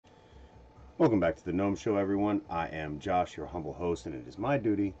Welcome back to the Gnome Show, everyone. I am Josh, your humble host, and it is my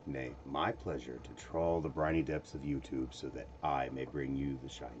duty, nay, my pleasure, to trawl the briny depths of YouTube so that I may bring you the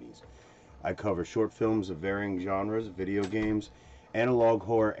shinies. I cover short films of varying genres, video games, analog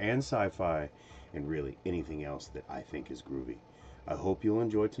horror, and sci-fi, and really anything else that I think is groovy. I hope you'll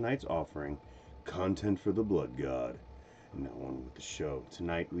enjoy tonight's offering, Content for the Blood God. Now on with the show.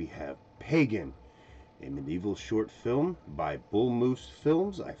 Tonight we have Pagan, a medieval short film by Bull Moose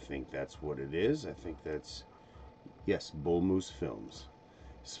Films. I think that's what it is. Yes, Bull Moose Films.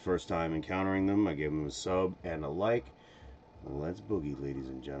 It's the first time encountering them. I gave them a sub and a like. Well, let's boogie, ladies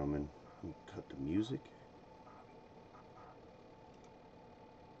and gentlemen. Cut the music.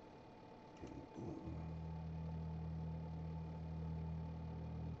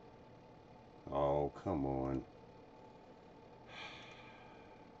 Oh, come on.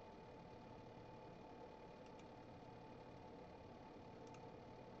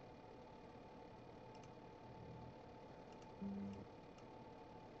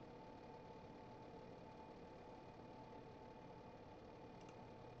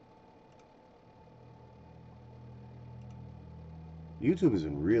 YouTube has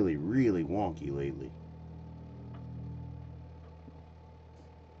been really, really wonky lately.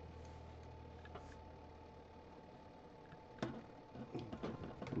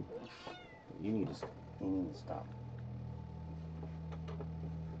 You need to stop.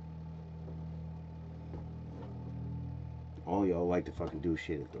 All y'all like to fucking do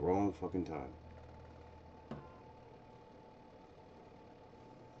shit at the wrong fucking time.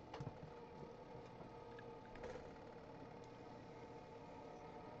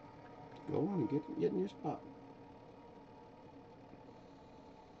 Go on and get in your spot.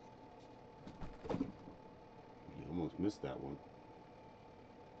 You almost missed that one.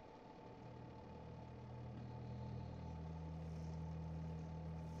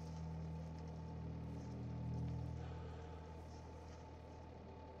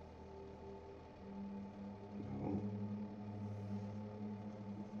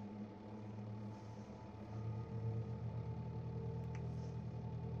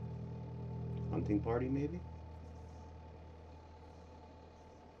 Hunting party, maybe?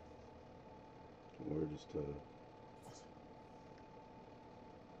 Or just Osman,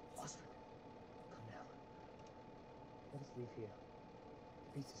 come now. Let us leave here.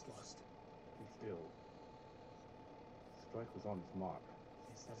 The beast is lost. Be still. The strike was on its mark.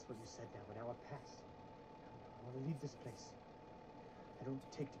 Yes, that's what you said now, an hour passed. I want to leave this place. I don't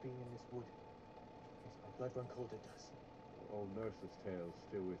take to being in this wood. Makes my blood run cold, it does. Old nurse's tale's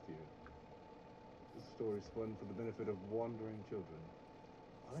still with you. The story spun for the benefit of wandering children.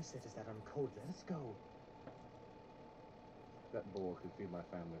 All I said is that I'm cold. Let us go. That boar could feed my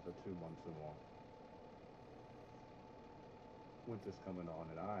family for 2 months or more. Winter's coming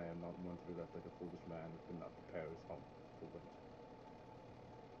on, and I am not one to be left like a foolish man who cannot prepare his home for winter.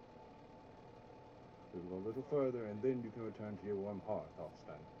 We'll go a little further, and then you can return to your warm hearth,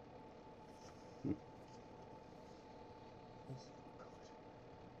 Austin.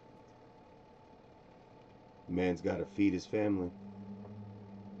 Man's gotta feed his family.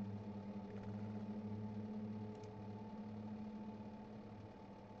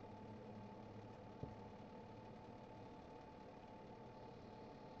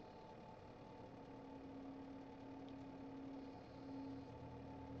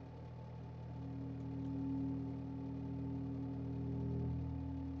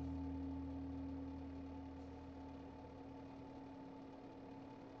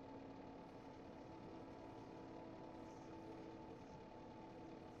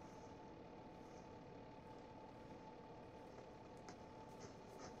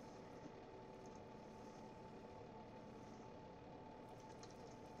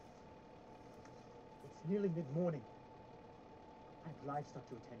 It's nearly mid-morning. I have livestock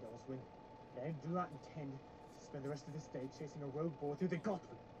to attend to, Oswin, and I do not intend to spend the rest of this day chasing a rogue boar through the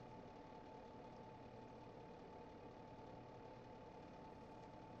Gotland.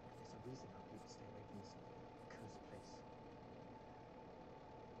 There's a reason how people stay away from this cursed place.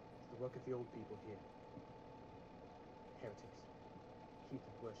 It's the work of the old people here. Heretics.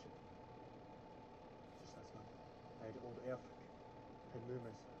 Heathen worship. Just last month, I heard old Aelfric heard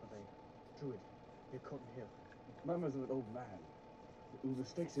rumors of a druid near Cotton Hill. Murmurs of an old man who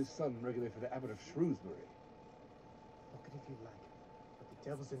mistakes his son regularly for the abbot of Shrewsbury. Look at it if you like, but the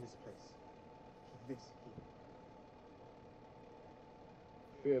devil's in this place. He lives here.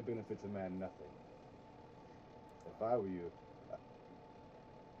 Fear benefits a man nothing. If I were you,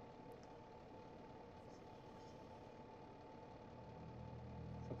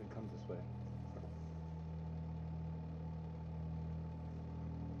 something comes this way.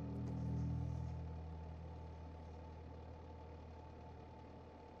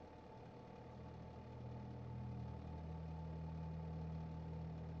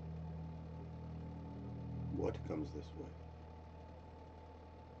 what comes this way.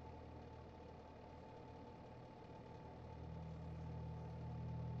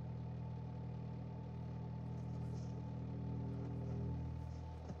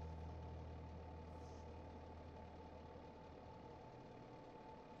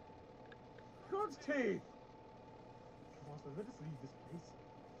 God's teeth! Master, let us leave this place.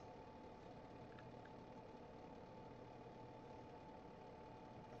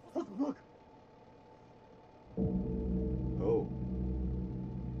 Husband, look! Oh.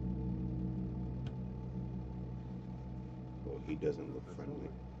 Well, he doesn't look friendly.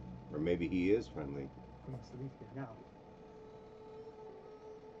 Or maybe he is friendly. We must leave here now.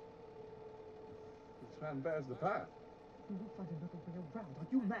 This man bears the path. We will find another way around. Are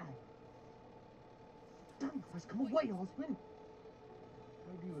you mad? Damn Christ, come away, Oswin!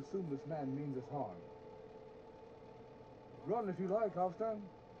 Why do you assume this man means us harm? Run if you like, Halfdan.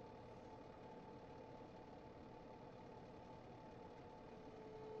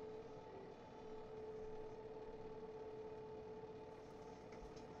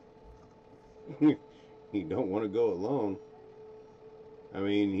 He don't want to go alone. I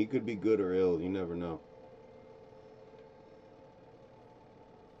mean, he could be good or ill. You never know.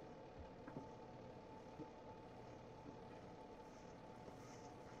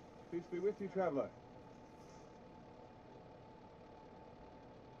 Peace be with you, traveler.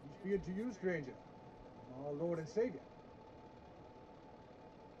 Peace be unto you, stranger, our Lord and Savior.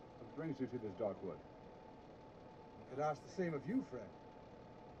 What brings you to this dark wood? I could ask the same of you, friend.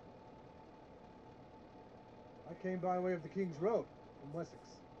 I came by way of the King's Road from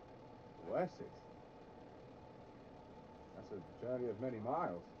Wessex. Wessex? That's a journey of many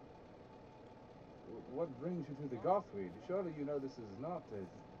miles. What brings you to the Gothweed? Surely you know this is not a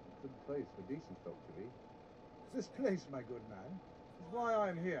good place for decent folk to be. This place, my good man, is why I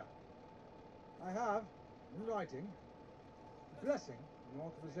am here. I have, in writing, a blessing and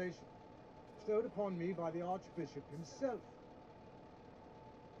authorization bestowed upon me by the Archbishop himself.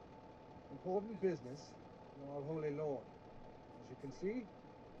 Important business, our Holy Lord. As you can see,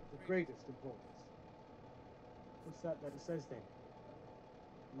 of the greatest importance. What's that letter says then,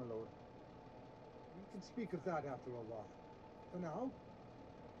 my lord? We can speak of that after a while. For now,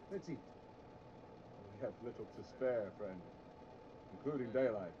 let's eat. We have little to spare, friend. Including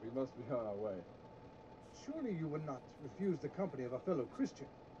daylight. We must be on our way. Surely you would not refuse the company of a fellow Christian.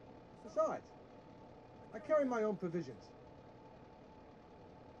 Besides, I carry my own provisions.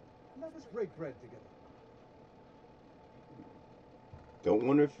 Let us break bread together. Don't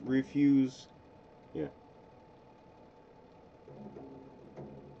want to refuse. Yeah.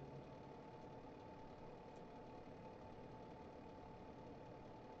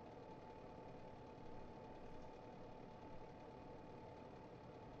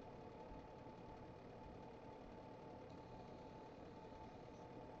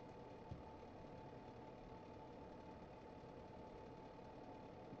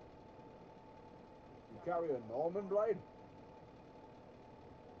 You carry a Norman blade?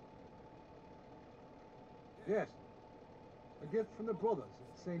 Yes. A gift from the brothers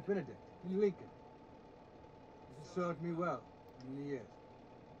of St. Benedict in Lincoln. It has served me well in many years.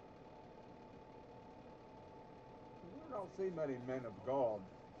 We don't see many men of God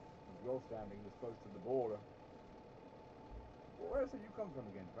of your standing this close to the border. Where is it you come from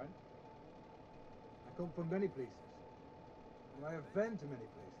again, friend? I come from many places. And I have been to many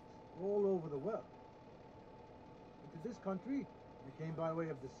places, all over the world. But to this country, I came by way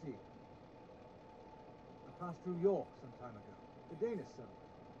of the sea. I passed through York some time ago, the Danish settlement.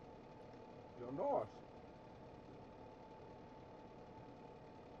 You're Norse.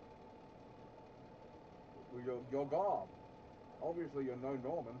 Well, you're Gob. Obviously you're no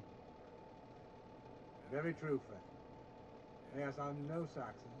Norman. Very true, friend. Yes, I'm no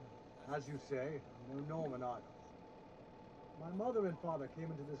Saxon. As you say, I'm no Norman either. My mother and father came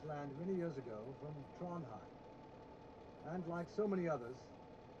into this land many years ago from Trondheim. And like so many others,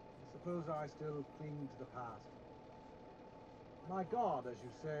 I suppose I still cling to the past. My God, as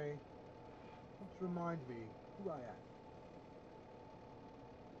you say, helps remind me who I am.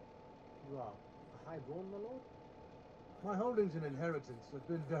 You are a highborn, my lord? My holdings and inheritance have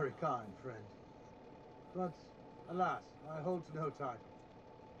been very kind, friend. But, alas, I hold to no title.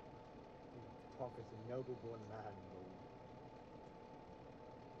 You talk as a noble-born man, lord.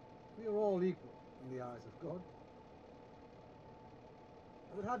 We are all equal in the eyes of God.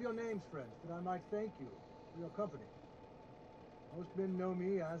 I would have your names, friend, that I might thank you for your company. Most men know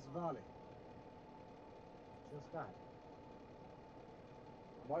me as Vali. Just that.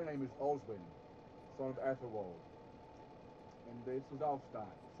 My name is Oswin, son of Ethelwald. And this is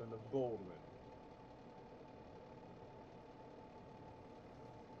Alfstein, son of Baldwin.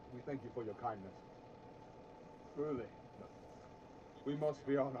 We thank you for your kindness. Truly. But we must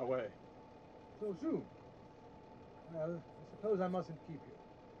be on our way. So soon? Well, I suppose I mustn't keep you.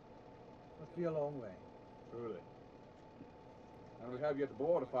 Must be a long way. Truly. And we have yet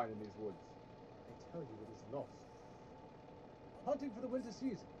more to find in these woods. I tell you, it is lost. Hunting for the winter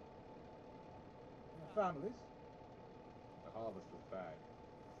season. Your families? The harvest was bad.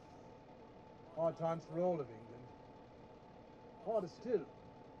 Hard times for all of England. Harder still.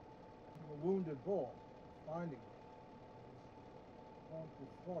 For a wounded boar, finding them.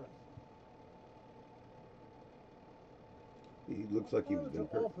 Haunted forest. He looks like he was I been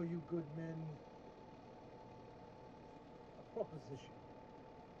want to hurt. offer you good men a proposition.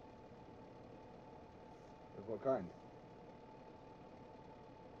 Of what kind?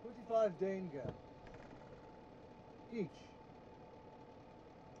 25 Danger. Each.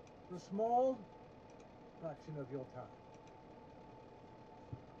 For a small fraction of your time.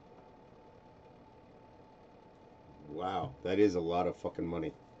 Wow, that is a lot of fucking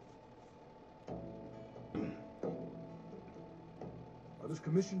money. I was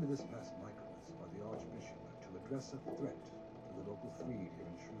commissioned this past Michaelmas by the Archbishop to address a threat to the local freed here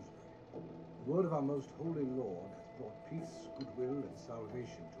in Shrewsbury. The word of our most holy Lord has brought peace, goodwill, and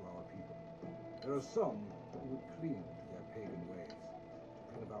salvation to our people. There are some who would cling to their pagan ways to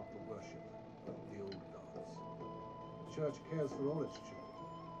bring about the worship of the old gods. The Church cares for all its children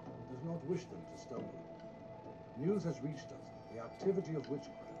and does not wish them to stumble. News has reached us that the activity of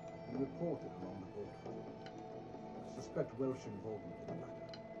witchcraft has been reported along the border. I suspect Welsh involvement in the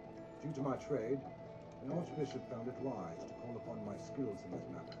matter. Due to my trade, the Archbishop found it wise to call upon my skills in this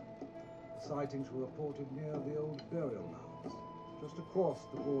matter. The sightings were reported near the old burial mounds, just across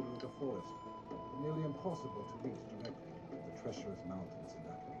the border of the forest, and nearly impossible to reach directly to the treacherous mountains in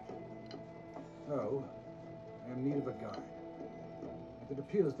that region. So, I am in need of a guide, and it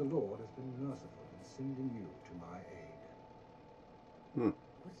appears the Lord has been merciful in sending you to my aid.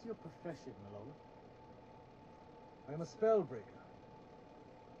 What is your profession, Malone? I am a spellbreaker,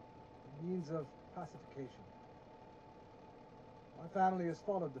 a means of pacification. My family has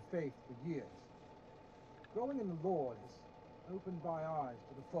followed the faith for years. Growing in the Lord has opened my eyes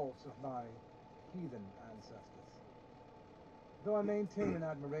to the faults of my heathen ancestors. Though I maintain an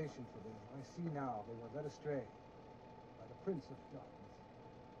admiration for them, I see now they were led astray by the Prince of Darkness.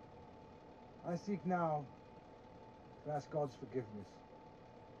 I seek now to ask God's forgiveness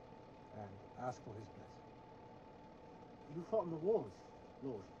and ask for his blessing. You fought in the wars,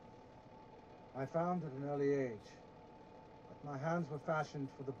 Lord. I found at an early age that my hands were fashioned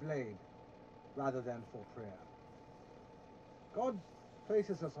for the blade rather than for prayer. God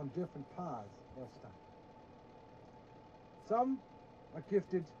places us on different paths, Elstein. Some are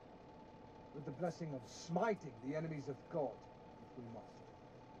gifted with the blessing of smiting the enemies of God if we must.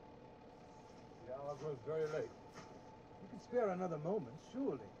 The hour grows very late. You can spare another moment,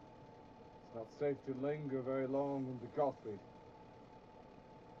 surely. It's not safe to linger very long in the Gothweed.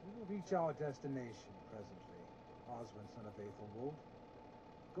 We will reach our destination presently, Oswin, son of Aethelwald.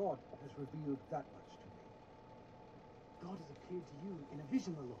 God has revealed that much to me. God has appeared to you in a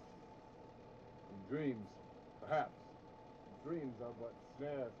vision, my Lord. In dreams, perhaps. Dreams are but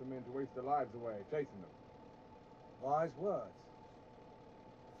snares for men to waste their lives away chasing them. Wise words.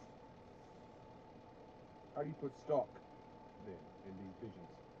 How do you put stock, then, in these visions?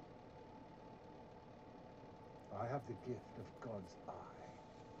 I have the gift of God's eye.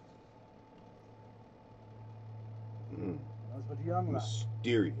 I was but a young lad,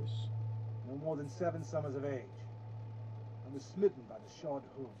 Mysterious. no more than 7 summers of age. I was smitten by the shod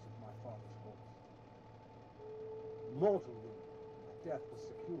hooves of my father's horse. Mortal wound, my death was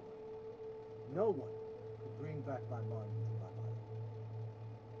secure. No one could bring back my mind into my body.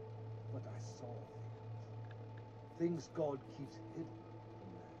 But I saw things God keeps hidden from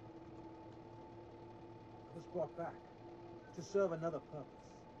man. I was brought back to serve another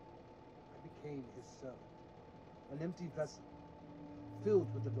purpose. I became his servant, an empty vessel,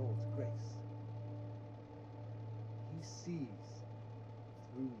 filled with the Lord's grace. He sees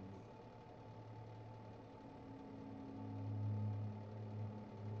through me.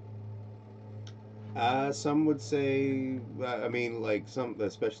 Some would say, I mean, like some,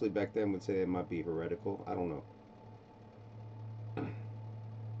 especially back then, would say it might be heretical. I don't know.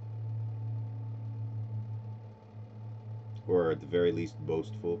 Or at the very least,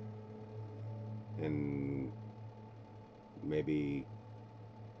 boastful. And maybe,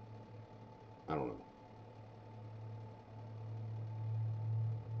 I don't know.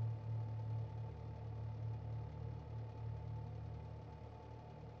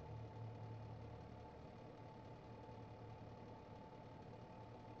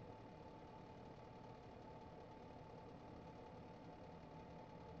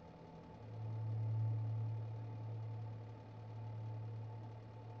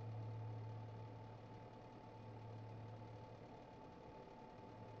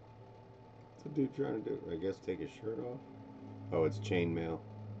 What's the dude trying to do? I guess take his shirt off? Oh, it's chainmail.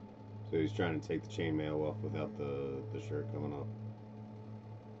 So he's trying to take the chainmail off without the shirt coming off.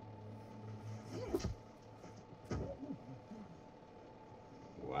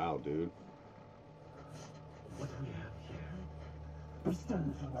 Wow, dude. What do we have here? Be still,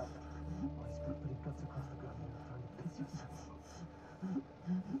 little one. Or his blood guts across the ground and you're trying to piss yourself.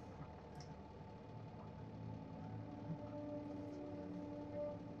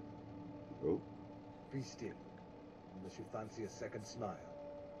 Oh. Be still, unless you fancy a second smile.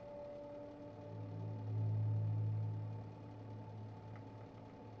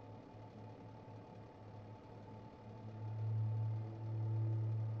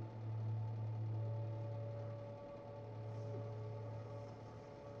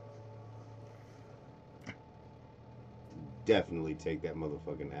 Definitely take that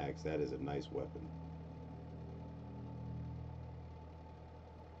motherfucking axe. That is a nice weapon.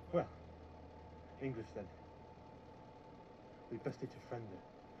 Well, English then. We best teach a friend there,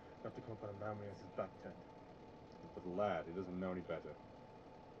 not to come upon a man when he has his back turned. But the lad, he doesn't know any better.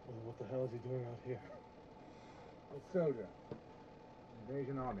 Well, what the hell is he doing out here? A soldier.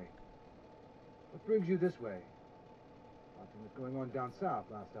 Invasion army. What brings you this way? Nothing was going on down south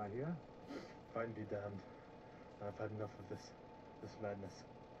last I hear. Fighting be damned. I've had enough of this madness.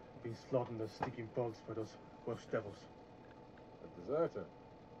 I've been slaughtering those stinking bugs for those Welsh devils. A deserter.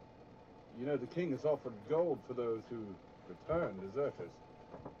 You know, the king has offered gold for those who return deserters.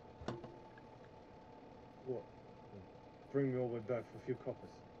 What? Bring me all the way back for a few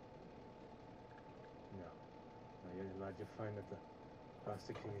coppers? No. Now, lad, you find that the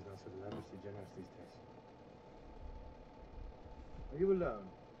bastard king is not so lavishly generous these days. Are you alone?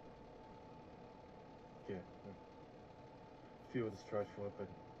 Yeah. A few others tried for it, but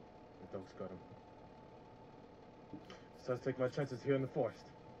the dogs got him. So I'll take my chances here in the forest.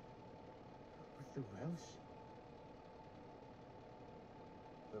 With the Welsh?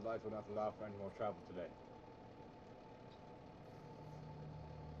 The light will not allow for any more travel today.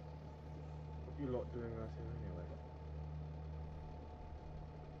 What you lot doing out here anyway?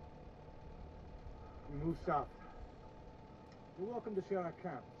 We move south. You're welcome to share our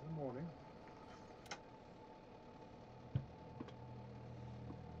camp in the morning.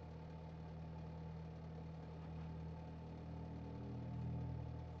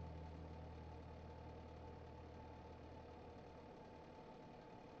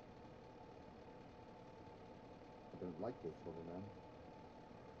 I don't like this sort of man.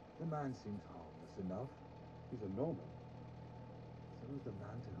 The man seems harmless enough. He's a Norman. So is the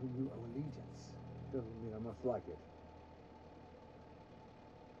man to whom you owe allegiance. Doesn't mean I must like it.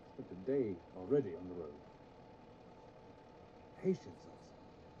 Spent a day already on the road. Patience also.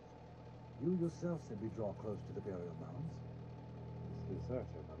 You yourself said we draw close to the burial mounds. This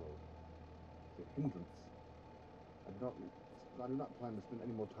deserter, my lord. It's a hindrance. I do not plan to spend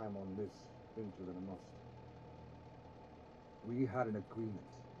any more time on this venture than I must. We had an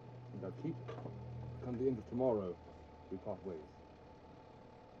agreement. And I'll keep it. Come the end of tomorrow, we part ways.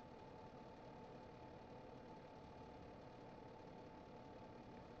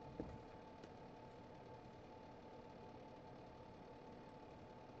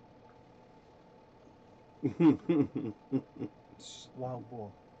 Wild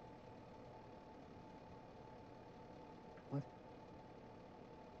boar. What?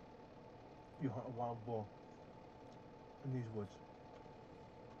 You hunt a wild boar in these woods.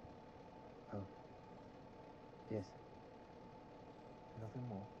 Oh. Yes. Nothing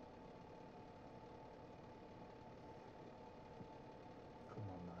more. Come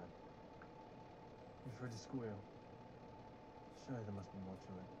on, lad. You've heard the squeal. Surely there must be more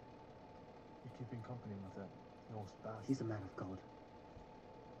to it. You're keeping company with that Norse bastard. He's a man of God.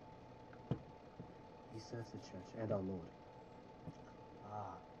 He serves the church and our Lord.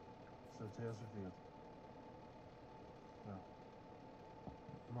 Ah, so tales revealed. Well,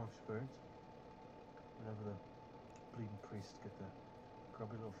 amongst birds, whenever the bleeding priests get their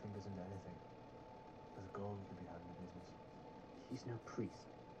grubby little fingers into anything, there's gold to be had in the business. He's no priest.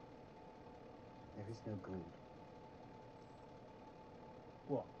 There is no gold.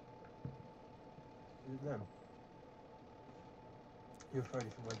 What? Is it them? You're afraid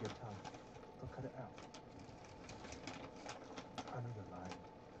if you wag your tongue, they'll cut it out. I know you're lying,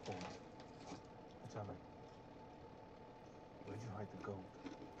 boys. But tell me, where'd you hide the gold?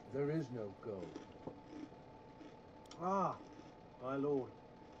 There is no gold. Ah, my lord.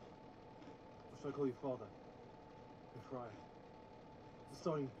 What shall I call you, father? Your friar? The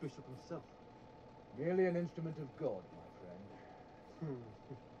starting bishop himself. Merely an instrument of God, my friend.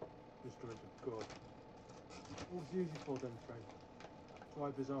 Instrument of God. What was he used for then, friend?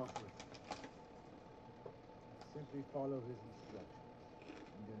 Wipe his arse with. simply follow his instructions.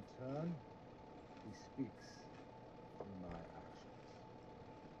 And in turn, he speaks through my actions.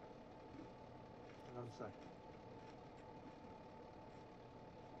 And I'm saying,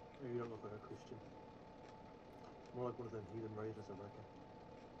 you don't look like a Christian. More like one of them heathen raiders, I reckon.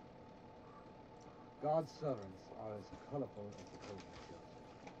 God's servants are as colorful as the Pagan church.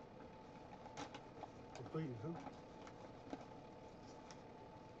 Including who?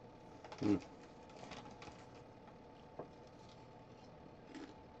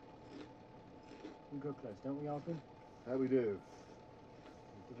 We go close, don't we, Alfred? How we do? We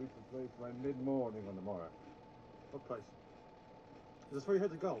can reach the place by mid-morning on the morrow. What place? Is this where you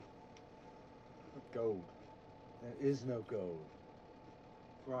hid the gold? What gold? There is no gold.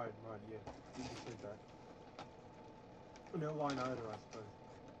 Right, yeah. You just said that. No wine either, I suppose.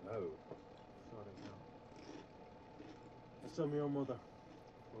 No. Sorry, no. Let's tell me your mother.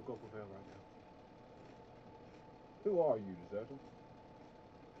 We'll go up with her right now. Who are you, deserter?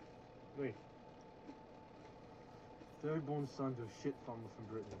 Me. Third-born son to a shit farmer from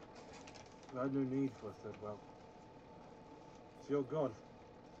Britain. I had no need for a third wealth. It's your God.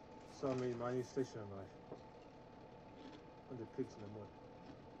 Saw me in my new station in life. Under pigs in the mud.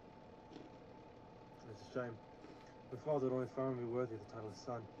 It's a shame. My father had only found me worthy of the title of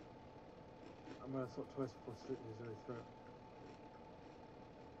son. I might have thought twice before slitting his early throat.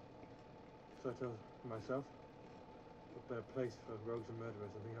 So I told myself, what better place for rogues and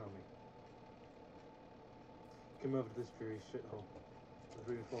murderers than the army? Came over to this dreary shithole with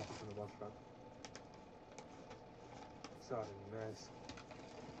reinforcements on the watch front. Sodden mess.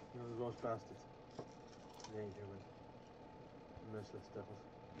 You know, the roast bastards. They ain't human. Merciless devils.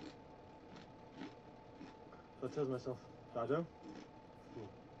 So I tells myself, Dado, fool.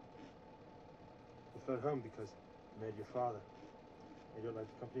 You fled home because you made your father. And you don't like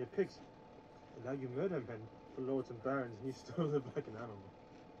the company of pigs. And now you murder men for lords and barons and you still live like an animal.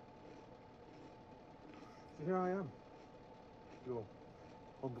 So here I am. Your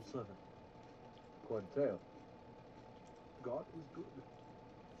humble servant. Quite a tale. God is good. You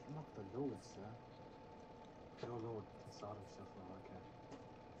mock the Lord, sir. Your Lord can sort himself for all I can.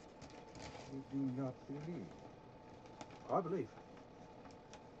 You do not believe. I believe. I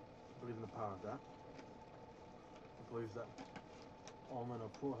believe in the power of that. I believe that all men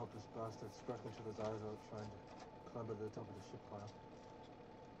are poor, helpless bastards scratching each other's eyes out trying to climb to the top of the ship pile.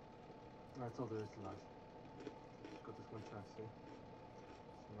 And that's all there is to life. Just got this one chance, see?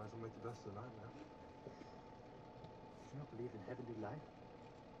 So might as well make the best of the night now. Do you not believe in heavenly life?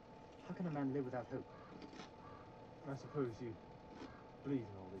 How can a man live without hope? I suppose you believe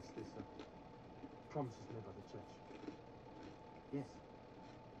in all these promises made by the church. Yes.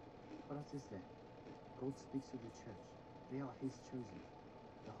 What else is there? God speaks of the church. They are his chosen.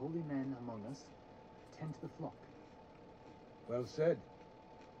 The holy men among us tend to the flock. Well said.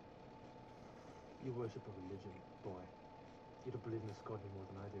 You worship a religion, boy. You don't believe in this God any more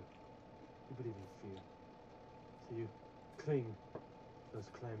than I do. You believe in fear. So you cling to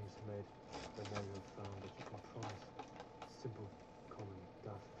those claims made by men who have found that you can promise simple, common,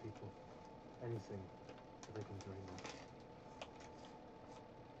 daft people anything that they can dream of.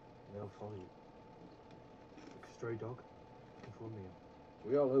 And they'll follow you. Like a stray dog, looking for a meal.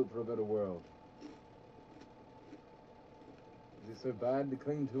 We all hope for a better world. Is it so bad to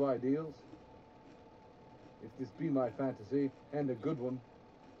cling to ideals? If this be my fantasy, and a good one,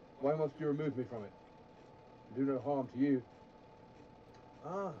 why must you remove me from it? Do no harm to you.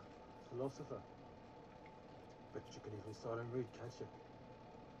 Ah, philosopher. Bet you can even start and read, can't you?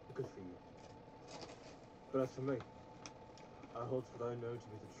 Good for you. But as for me, I hold what I know to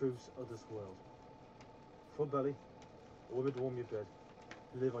be the truths of this world. Full belly, a woman to warm your bed,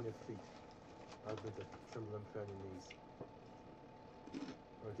 live on your feet, rather than to tremble and fair on your knees.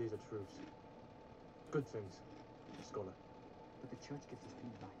 Or these are truths. Good things, scholar. But the church gives us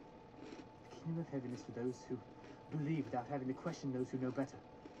feedback. The kingdom of heaven is for those who believe without having to question those who know better.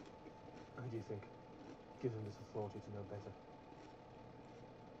 How do you think? Give them this authority to know better.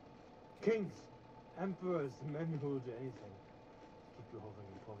 Kings, emperors, men who will do anything to keep you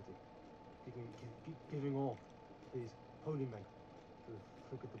hovering in poverty. Giving all these holy men who have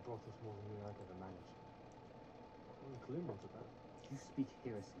flickered the brothels more than you and I could ever manage. Clear ones of that. You speak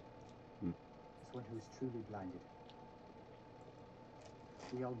heresy. As one who is truly blinded.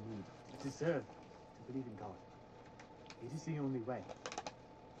 We all need, deserve, to believe in God. It is the only way.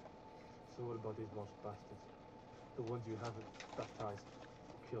 So what about these lost bastards? The ones you haven't baptized,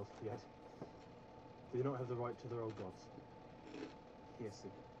 killed yet? They don't have the right to their own gods.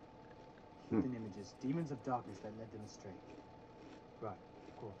 Heresy. Hidden images, demons of darkness that led them astray. Right,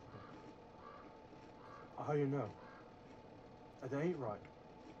 of course. How you know? That they ain't right.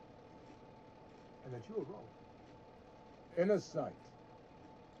 And that you are wrong. Inner sight.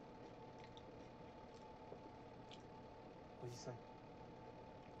 What do you say?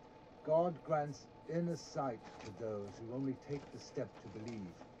 God grants inner sight to those who only take the step to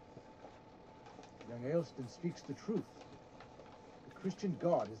believe. Young Aylston speaks the truth. The Christian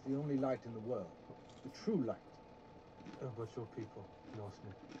God is the only light in the world, the true light. Oh, but your people,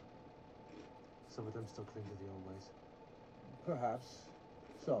 Norsemen. Some of them still cling to the old ways. Perhaps,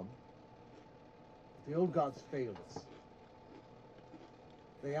 some. But the old gods failed us.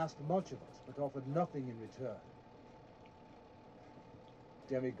 They asked much of us, but offered nothing in return.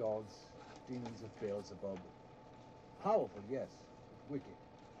 Demigods, demons of Beelzebub. Powerful, yes, but wicked.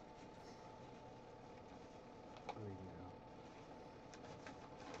 I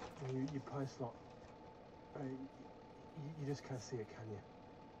read now. You pious lot. You just can't see it, can you?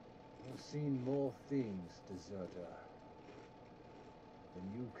 I've seen more things, deserter, than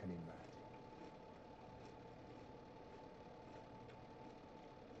you can imagine.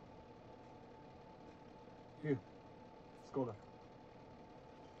 You, scholar.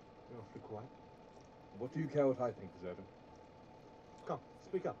 You're awfully quiet. What do you care what I think, deserter? Come,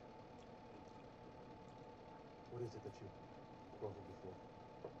 speak up. What is it that you grovel before?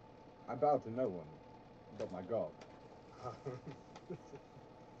 I bow to no one but my God.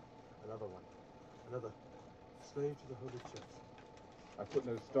 Another one. Another slave to the Holy Church. I put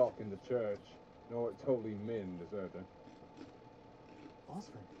no stock in the church, nor its holy men, deserter.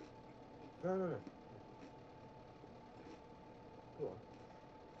 Osmond, No. Go on.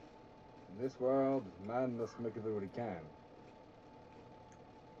 In this world, man must make of it what he can.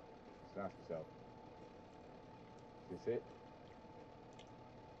 Just ask yourself. Is this it?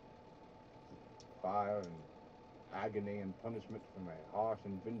 Fire and agony and punishment from a harsh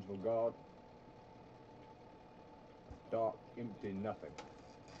and vengeful God? Dark, empty nothing.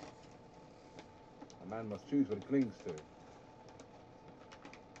 A man must choose what he clings to.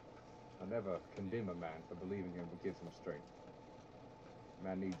 I'll never condemn a man for believing in what gives him strength.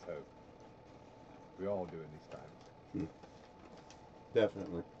 Man needs hope. We all do in these times.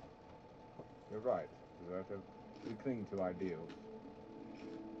 Definitely. You're right, deserter. We cling to ideals.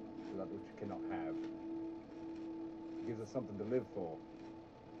 To that which we cannot have. It gives us something to live for.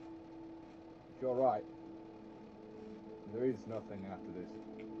 If you're right, there is nothing after this.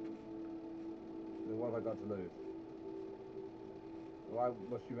 Then what have I got to lose? Why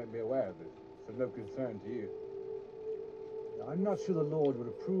must you make me aware of this? It's of no concern to you. I'm not sure the Lord would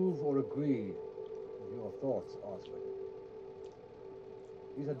approve or agree with your thoughts, Osmond.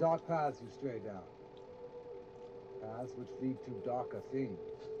 These are dark paths you stray down. Paths which lead to darker things.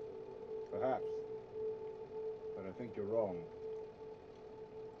 Perhaps. But I think you're wrong.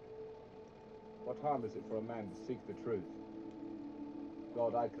 What harm is it for a man to seek the truth?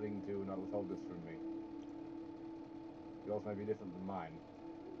 God I cling to will not withhold this from me. Yours may be different than mine.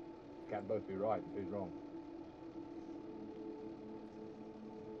 Can't both be right and who's wrong.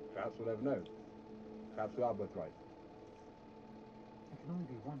 Perhaps we'll never know. Perhaps we are both right. there can only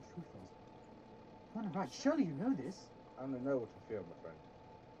be one truth, Osmond. One right. Surely you know this. I only know what I feel, my friend.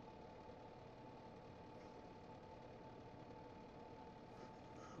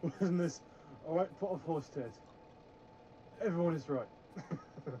 Wasn't this a right pot of horse tails? Everyone is right.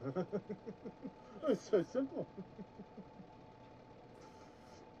 It's so simple.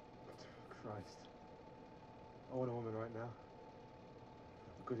 Christ. I want a woman right now.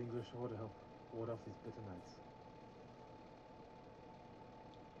 A good English whore to help ward off these bitter nights.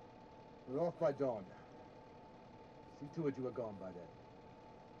 We're off by dawn. See to it you are gone by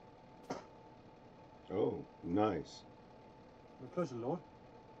then. Oh, nice. My pleasure, Lord.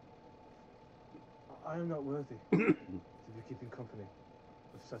 I am not worthy to be keeping company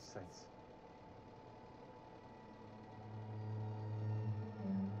with such saints.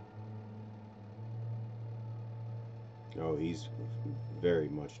 Oh, he's very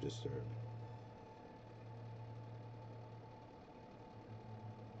much disturbed.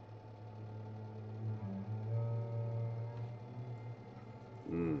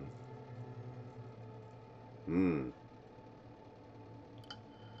 Mm. Mm.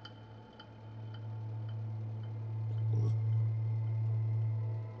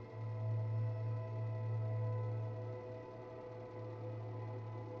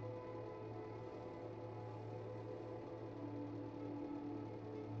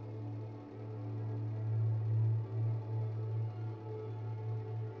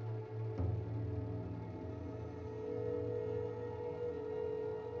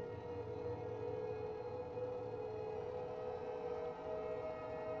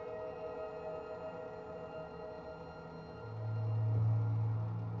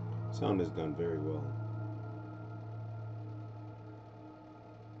 Sound is done very well.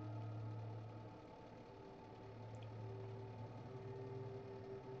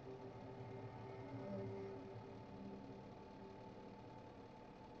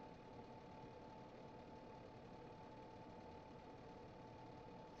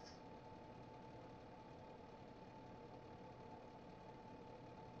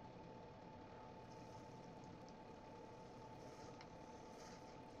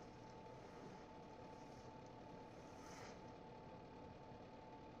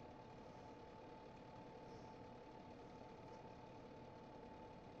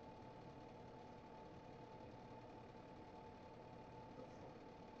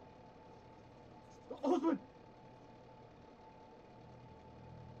 Osman!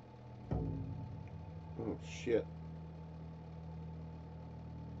 Oh shit.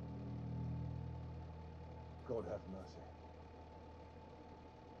 God have mercy.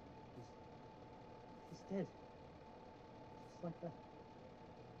 He's dead. Just like that.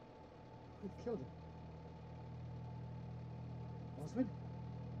 We've killed him. Osman?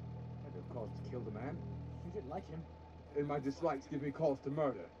 I had no cause to kill the man. You didn't like him. And my dislikes give me cause to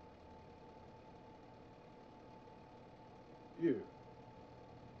murder.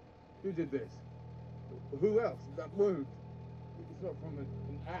 You did this. Who else? That wound. It's not from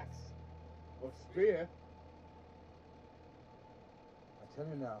an axe or spear. I tell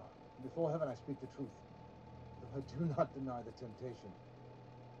you now, before heaven I speak the truth. Though I do not deny the temptation.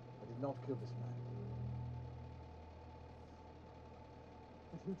 I did not kill this man.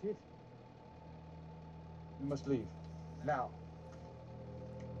 But who did? We must leave. Now.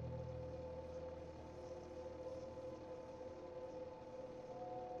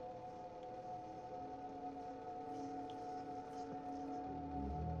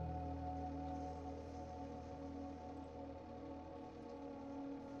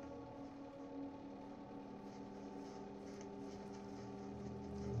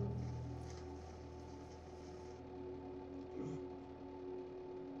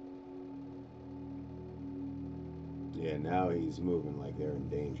 Yeah, now he's moving like they're in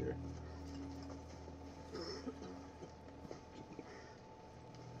danger. I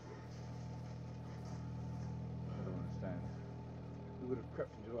don't understand. We would have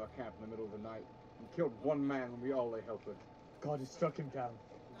crept into our camp in the middle of the night and killed one man when we all lay helpless. God has struck him down.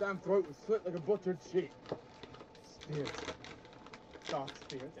 The damn throat was slit like a butchered sheep. Spirits. Dark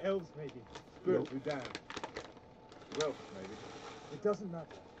spirits. Elves, maybe. Spirits be damned. Well, maybe. It doesn't matter.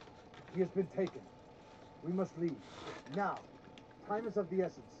 He has been taken. We must leave. Now. Time is of the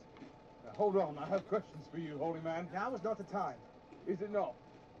essence. Now, hold on, I have questions for you, holy man. Now is not the time. Is it not?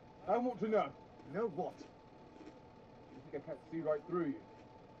 I want to know. Know what? You think I can't see right through you?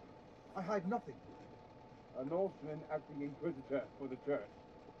 I hide nothing. A Norseman acting inquisitor for the church.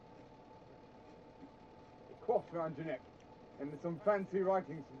 A cross round your neck, and there's some fancy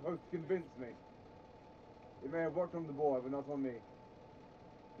writing supposed to convince me. It may have worked on the boy, but not on me.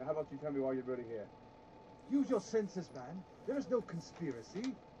 Now, how about you tell me why you're really here? Use your senses, man. There is no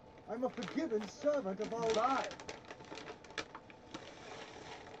conspiracy. I'm a forgiven servant of our... Lie!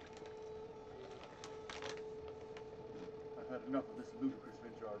 I've had enough of this ludicrous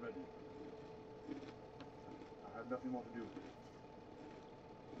venture already. I have nothing more to do with it.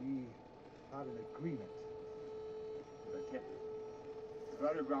 We had an agreement. But I kept it. The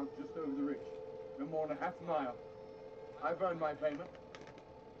burial ground's just over the ridge. No more than a half mile. I've earned my payment.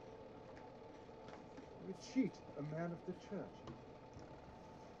 You cheat a man of the church.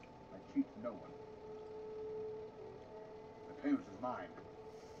 I cheat no one. The payment is mine.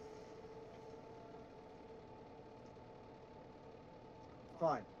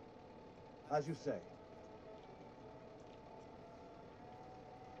 Fine. As you say.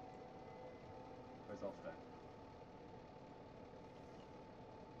 Where's Ulster?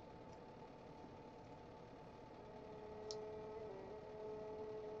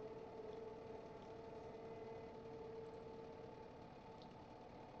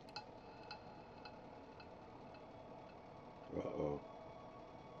 Uh-oh.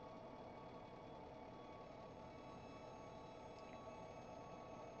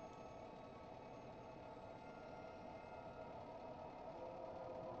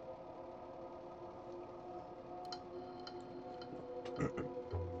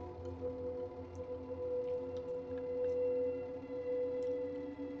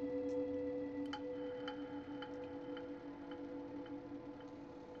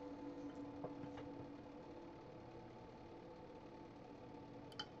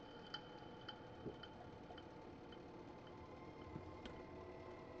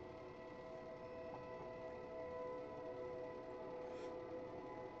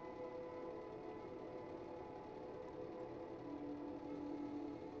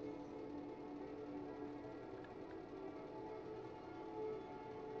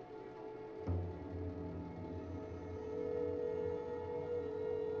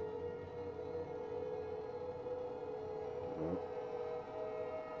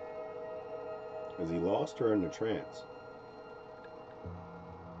 Has he lost her in the trance?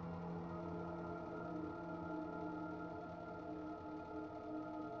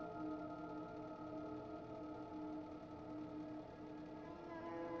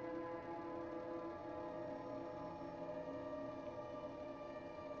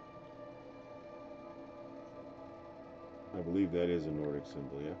 I believe that is a Nordic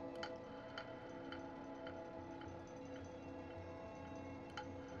symbol, yeah?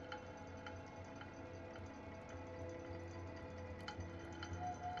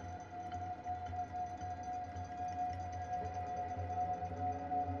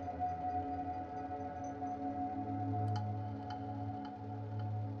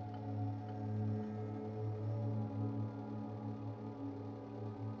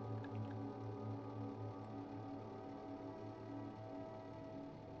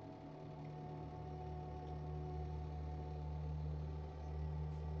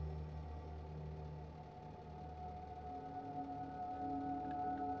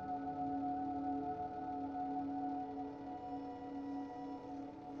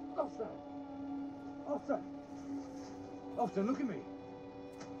 Offset! Offset! Offset, look at me!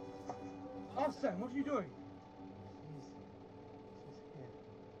 Offset, what are you doing? She's here.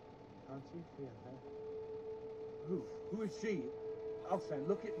 Can't you feel her? Who is she? Offset,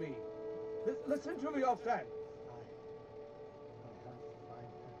 look at me. Listen to me, Offset! I have to find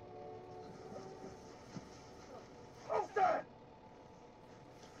her. Offset!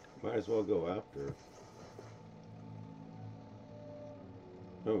 Might as well go after her.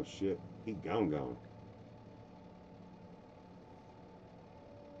 Oh shit, he gone.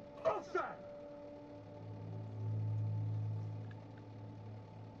 Offset!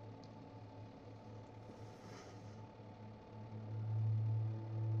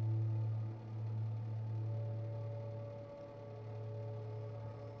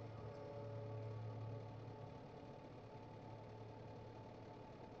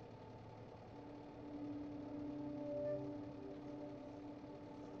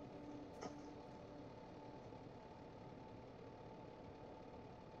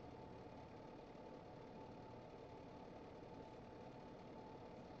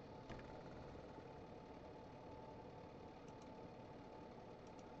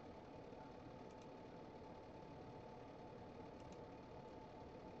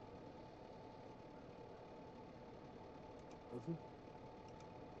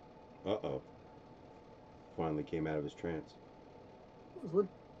 Uh-oh. Finally came out of his trance. Rosewood?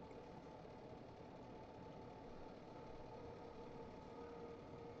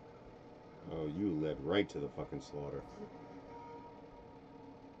 Oh, you led right to the fucking slaughter.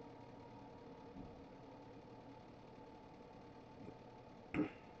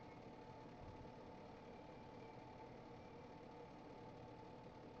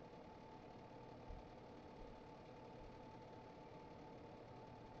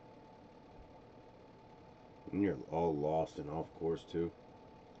 And you're all lost and off course too.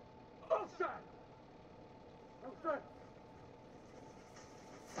 Offset! Offset!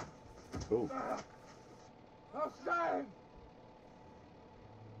 Oh, Offset!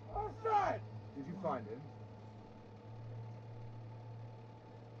 Offset! Did you find him?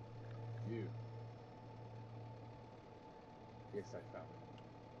 You. Yes, I found him.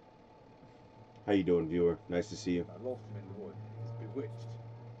 how you doing, viewer? Nice to see you. I lost him in the wood. He's bewitched.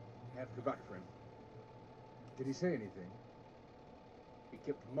 I have to go back for him. Did he say anything? He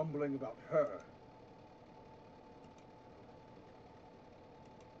kept mumbling about her.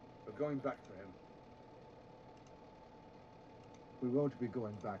 We're going back for him. We won't be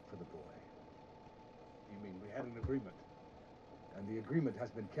going back for the boy. You mean we had an agreement? And the agreement has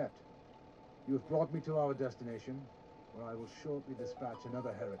been kept. You have brought me to our destination, where I will shortly dispatch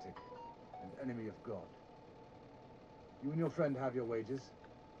another heretic, an enemy of God. You and your friend have your wages.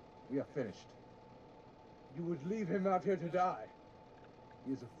 We are finished. You would leave him out here to die.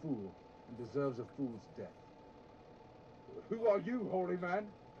 He is a fool and deserves a fool's death. Who are you, holy man?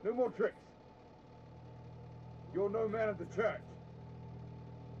 No more tricks. You're no man of the church.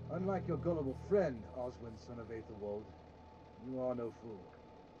 Unlike your gullible friend, Oswin, son of Aethelwald, you are no fool.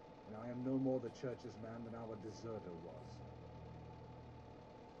 And I am no more the church's man than our deserter was.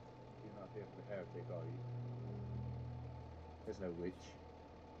 You're not here for the heretic, are you? There's no witch.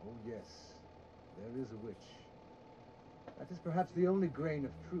 Oh yes, there is a witch. That is perhaps the only grain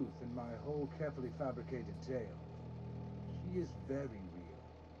of truth in my whole carefully fabricated tale. She is very real,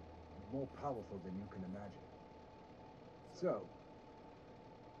 and more powerful than you can imagine. So,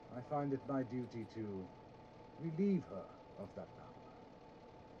 I find it my duty to relieve her of that power.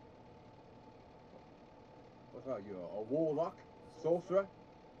 What are you, a warlock? Sorcerer?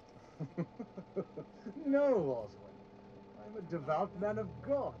 No, Oswald. I'm a devout man of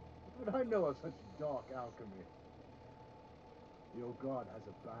God. What would I know of such dark alchemy? Your God has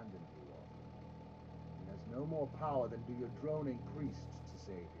abandoned you, Oswald. He has no more power than do your droning priests to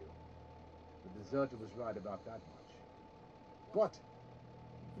save you. The deserter was right about that much. But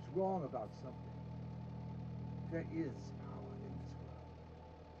he was wrong about something. There is power in this world.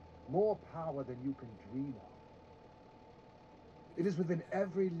 More power than you can dream of. It is within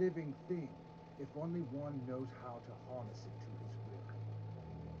every living thing, if only one knows how to harness it to his will.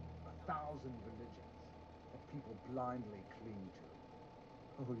 1,000 religions that people blindly cling to.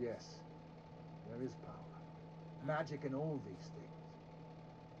 Oh yes, there is power, magic in all these things.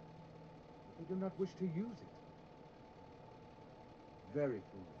 But they do not wish to use it. Very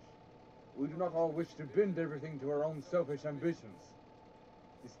foolish. We do not all wish to bend everything to our own selfish ambitions.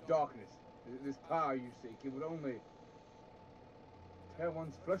 This darkness, this power you seek, it would only tear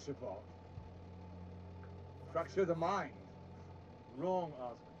one's flesh apart. Fracture the mind. Wrong,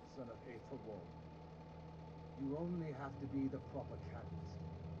 Osmond, son of Aethelwald. You only have to be the proper catalyst.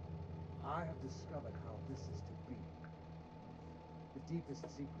 I have discovered how this is to be. The deepest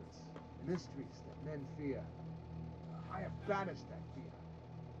secrets, mysteries that men fear. I have banished that fear.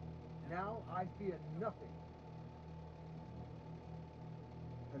 Now I fear nothing.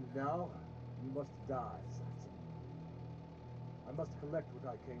 And now you must die, Saxon. I must collect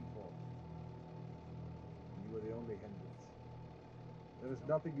what I came for. You are the only hindrance. There is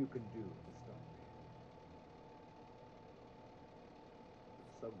nothing you can do to stop me.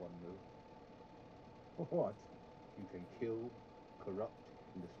 Someone knew. What? You can kill, corrupt,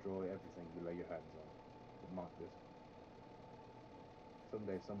 and destroy everything you lay your hands on. But mark this.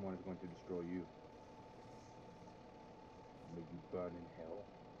 Someday someone is going to destroy you. May you burn in hell.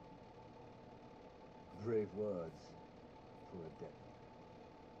 Brave words for a dead.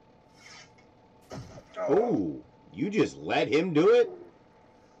 Oh, you just let him do it?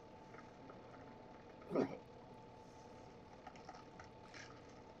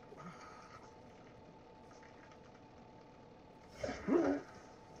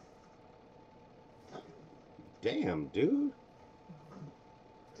 Damn, dude.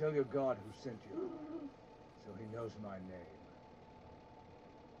 Tell your God who sent you, so he knows my name.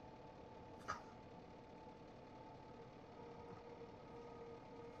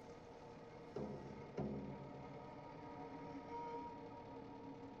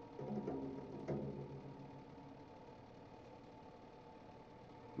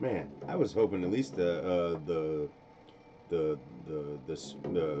 Man, I was hoping at least the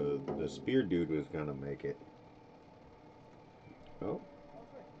spear dude was gonna make it. Oh,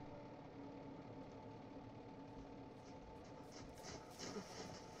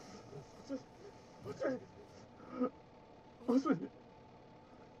 Oswald!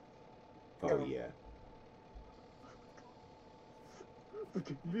 oh yeah.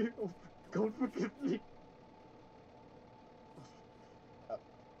 Forgive me. Oh, God, forgive me.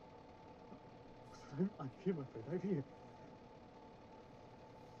 I'm here, my friend. I'm here.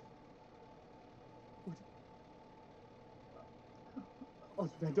 What?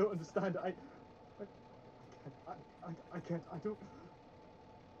 Oswald, I don't understand. I can't. I don't.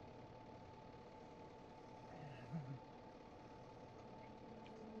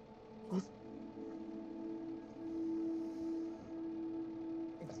 Oswald.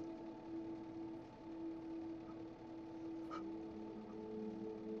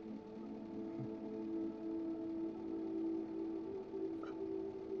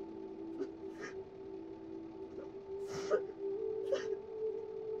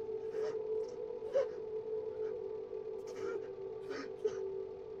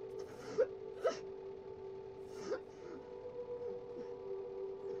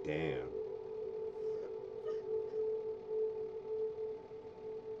 Damn.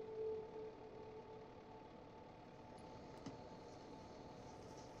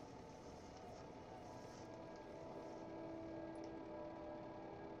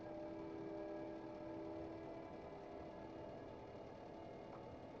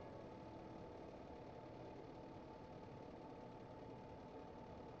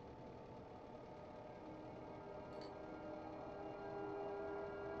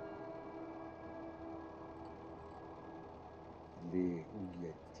 Li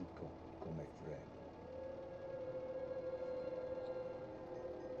ugletico come freddo.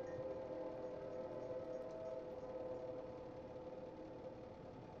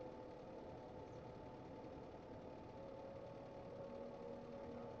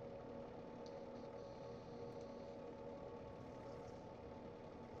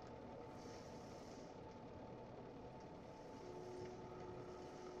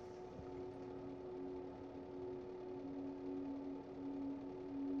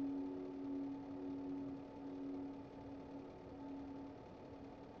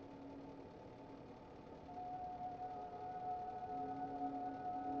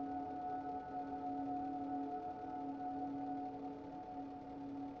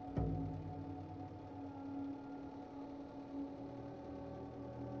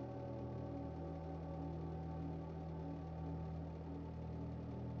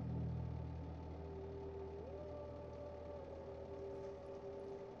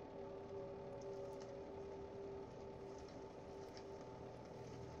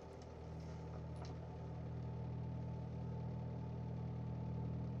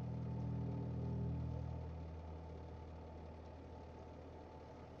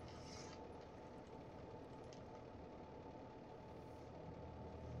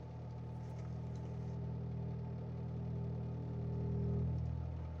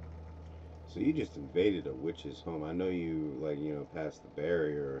 So you just invaded a witch's home. I know you, like, you know, passed the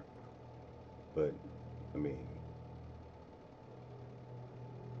barrier, but, I mean...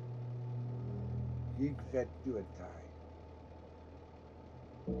 Yig vet duetai.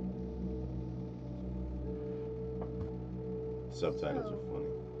 Subtitles So, are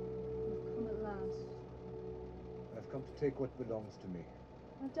funny. you've come at last. I've come to take what belongs to me.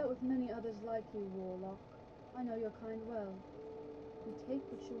 I've dealt with many others like you, Warlock. I know your kind well. You take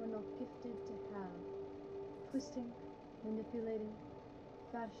what you are not gifted to have, twisting, manipulating,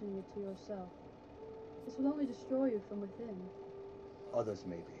 fashioning it to yourself. This will only destroy you from within. Others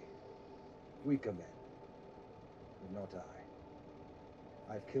may be. Weaker men. But not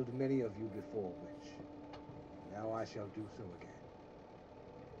I. I've killed many of you before, witch. Now I shall do so again.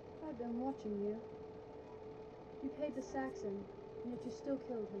 I've been watching you. You paid the Saxon, and yet you still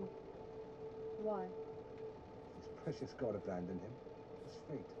killed him. Why? His precious god abandoned him. It was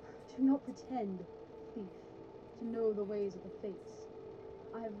fate. Do not pretend, thief, to know the ways of the fates.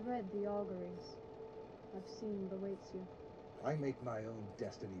 I have read the auguries. I've seen what awaits you. I make my own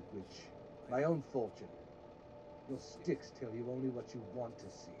destiny, witch. My own fortune. Your sticks tell you only what you want to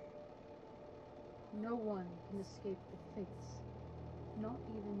see. No one can escape the fates. Not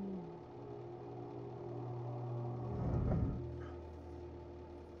even you.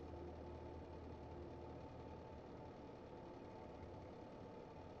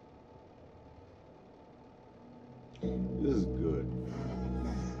 This is good.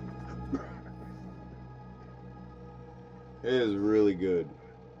 It is really good.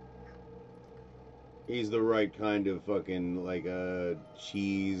 He's the right kind of fucking, like,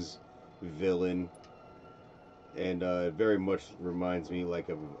 cheese villain. And it very much reminds me like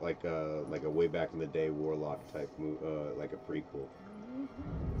a way back in the day Warlock type like a prequel.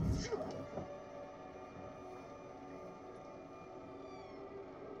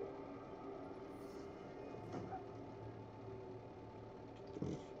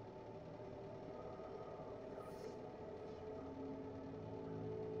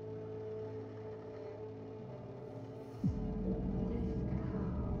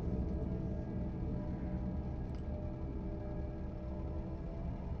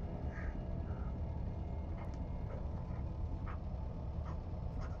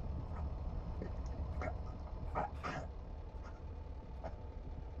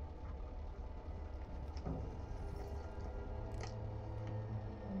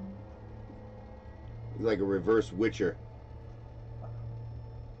 He's like a reverse Witcher.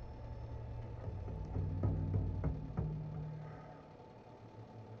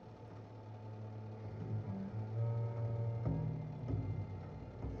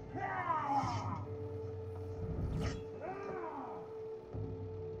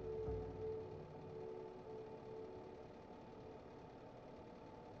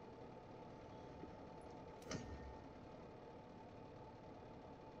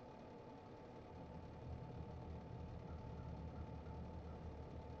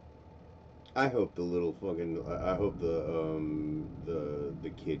 I hope the little fucking. I hope the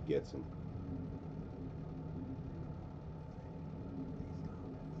kid gets him.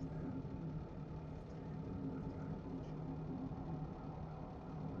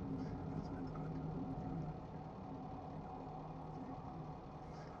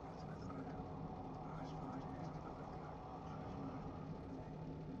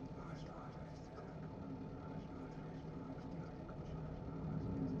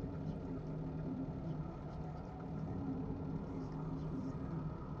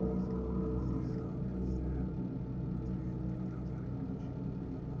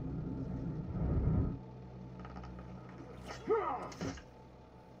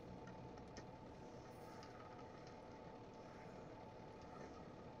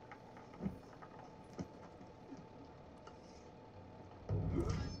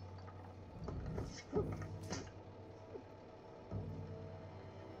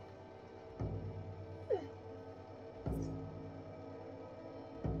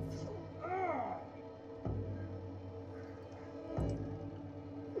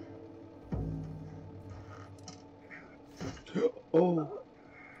 Oh.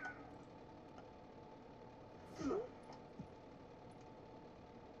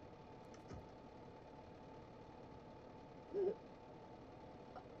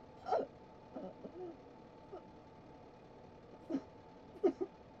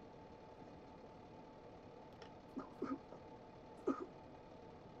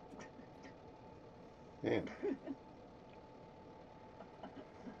 Man.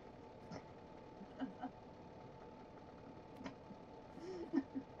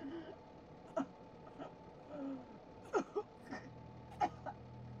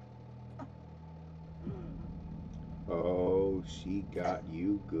 she got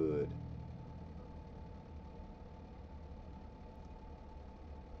you good.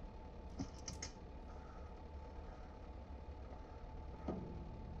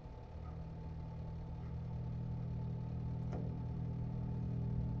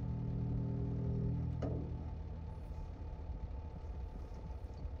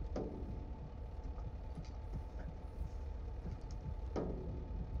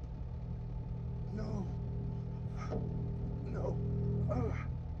 No. No.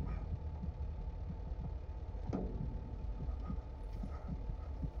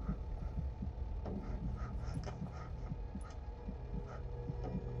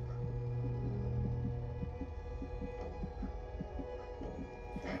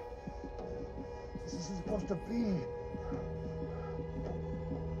 This isn't supposed to be.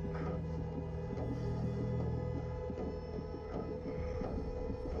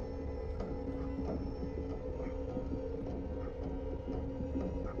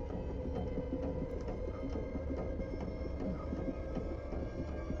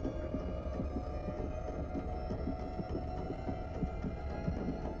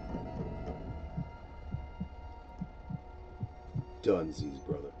 Dunsies,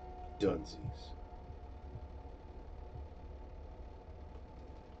 brother. Dunsies.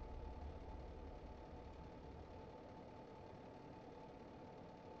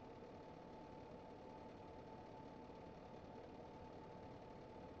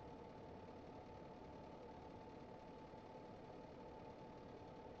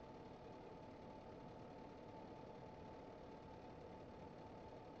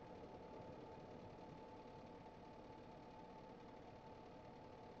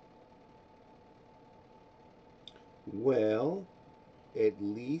 Well, at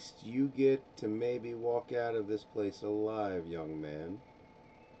least you get to maybe walk out of this place alive, young man.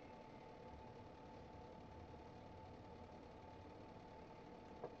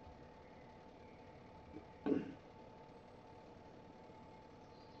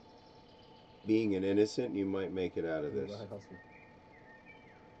 Being an innocent, you might make it out of You're this. right, Oscar.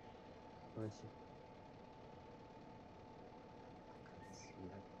 Weren't you?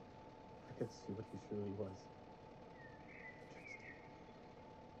 I could see what he truly was.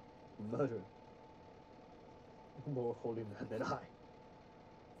 A murderer. A more holy man than I.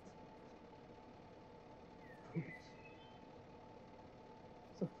 Foolish.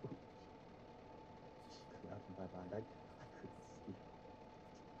 So foolish. She cleared out in my mind. I couldn't see.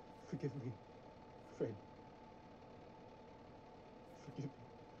 Forgive me, friend. Forgive me.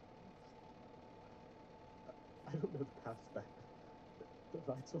 I don't know the path back. The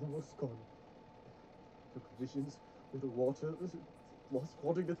light's almost gone. The provisions, the water, lost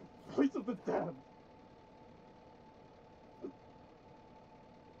watering the voice of the damned.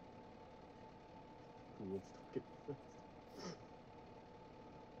 Fools talk at first.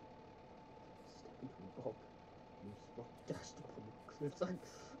 Step into a bog. You spot dashed upon the cliffs. I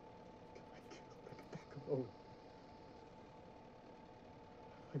cannot get back alone.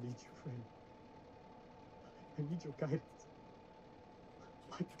 I need you, friend. I need your guidance.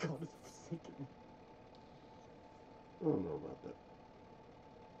 My God has forsaken me. I don't know about that.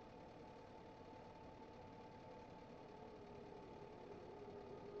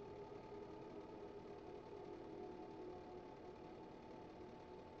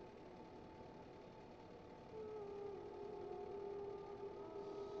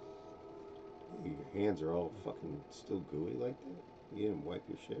 Your hands are all fucking still gooey like that? You didn't wipe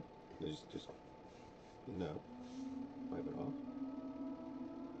your shit? Just you know, wipe it off?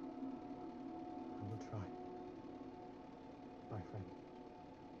 I will try. My friend.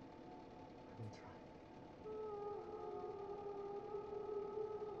 I will try.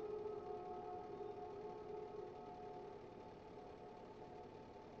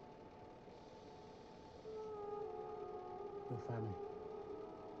 Your family.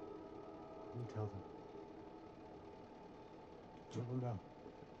 You tell them. You will know.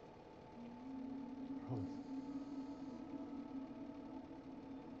 Promise.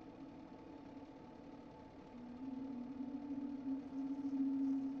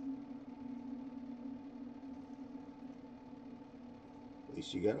 At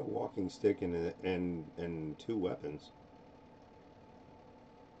least you got a walking stick and two weapons.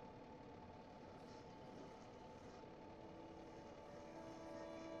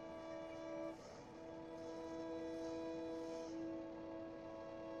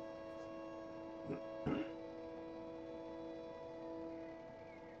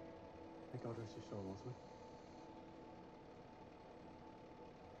 My God rest your soul, Osman.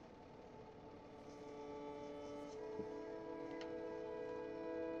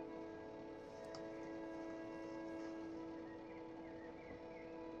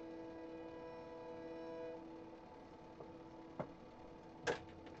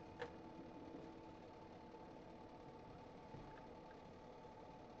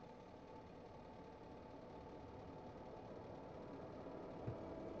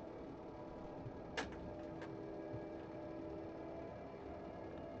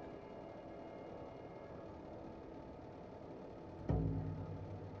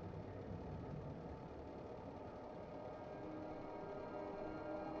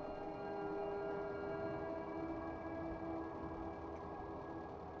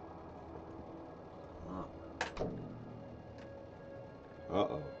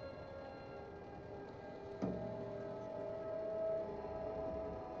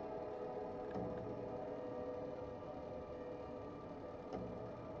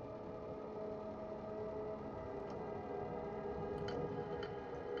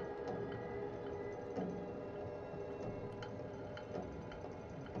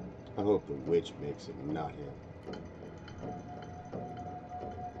 I hope the witch makes it not him.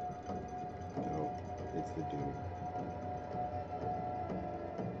 No, it's the dude.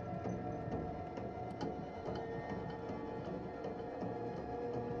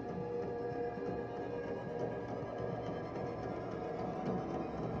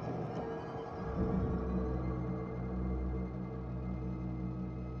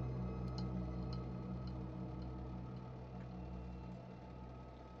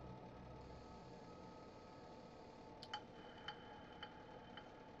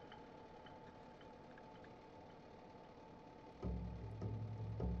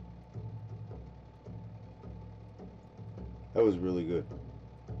 That was really good.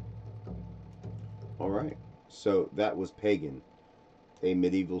 Alright, so that was Pagan, a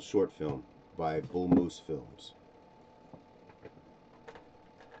medieval short film by Bull Moose Films.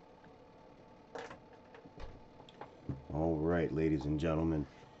 Alright, ladies and gentlemen,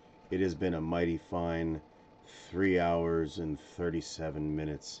 it has been a mighty fine 3 hours and 37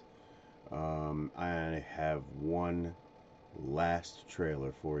 minutes. I have one last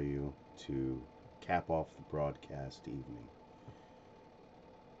trailer for you to cap off the broadcast evening.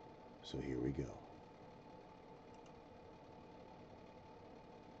 So here we go.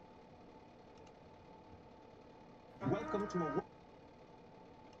 Welcome to a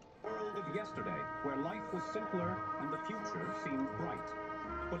world of yesterday, where life was simpler and the future seemed bright.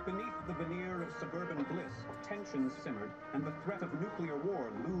 But beneath the veneer of suburban bliss, tensions simmered and the threat of nuclear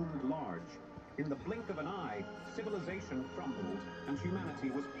war loomed large. In the blink of an eye, civilization crumbled and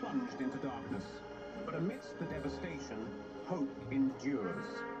humanity was plunged into darkness. But amidst the devastation, hope endures.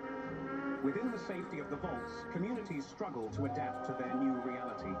 Within the safety of the vaults, communities struggle to adapt to their new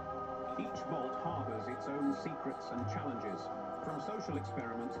reality. Each vault harbors its own secrets and challenges, from social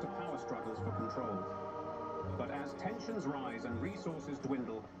experiments to power struggles for control. But as tensions rise and resources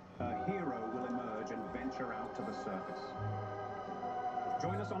dwindle, a hero will emerge and venture out to the surface.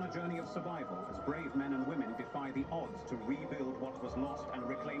 Join us on a journey of survival as brave men and women defy the odds to rebuild what was lost and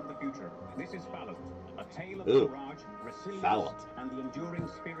reclaim the future. This is Fallout, a tale of courage, resilience, and the enduring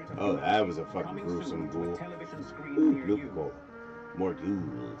spirit of humanity. That was a fucking gruesome ghoul. Ooh, more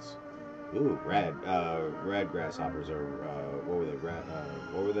ghouls. Ooh, rad grasshoppers, or what were they?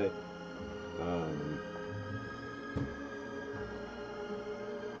 What were they?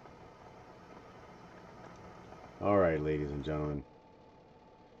 All right, ladies and gentlemen.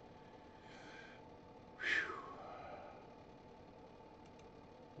 Whew.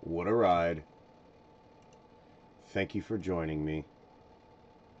 What a ride. Thank you for joining me.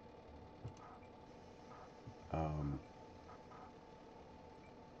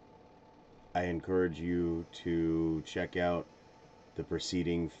 I encourage you to check out the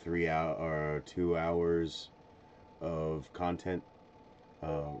preceding 2 hours of content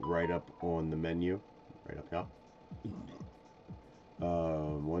right up on the menu, right up here.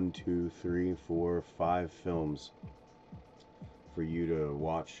 1, 2, 3, 4, 5 films for you to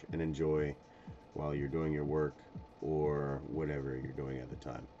watch and enjoy while you're doing your work or whatever you're doing at the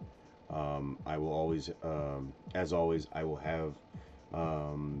time. I will always, as always, I will have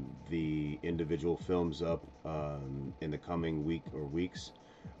the individual films up in the coming week or weeks,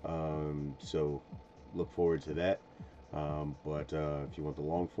 so look forward to that. But if you want the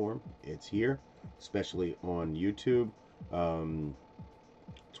long form, it's here, especially on YouTube.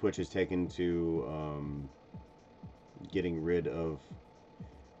 Twitch has taken to getting rid of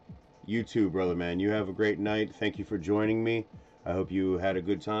YouTube, brother man. You have a great night. Thank you for joining me. I hope you had a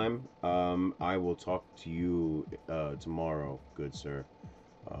good time. I will talk to you tomorrow, good sir.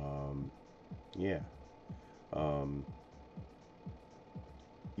 Yeah.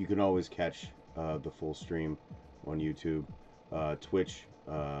 You can always catch the full stream on YouTube. Twitch,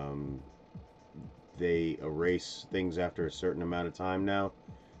 they erase things after a certain amount of time now.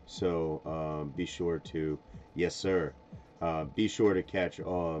 So be sure to, yes sir, be sure to catch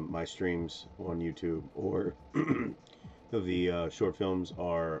my streams on YouTube, or the short films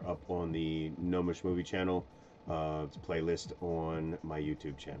are up on the Gnomish Movie channel. It's playlist on my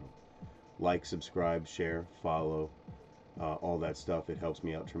YouTube channel. Like, subscribe, share, follow, all that stuff. It helps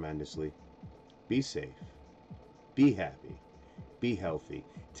me out tremendously. Be safe. Be happy. Be healthy.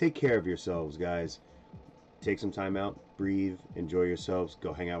 Take care of yourselves, guys. Take some time out. Breathe. Enjoy yourselves.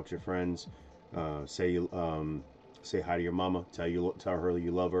 Go hang out with your friends. Say hi to your mama. Tell her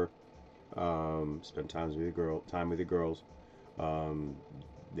you love her. Spend time with the girls.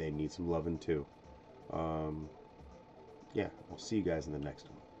 They need some loving too. Yeah, I'll see you guys in the next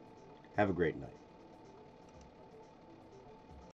one. Have a great night.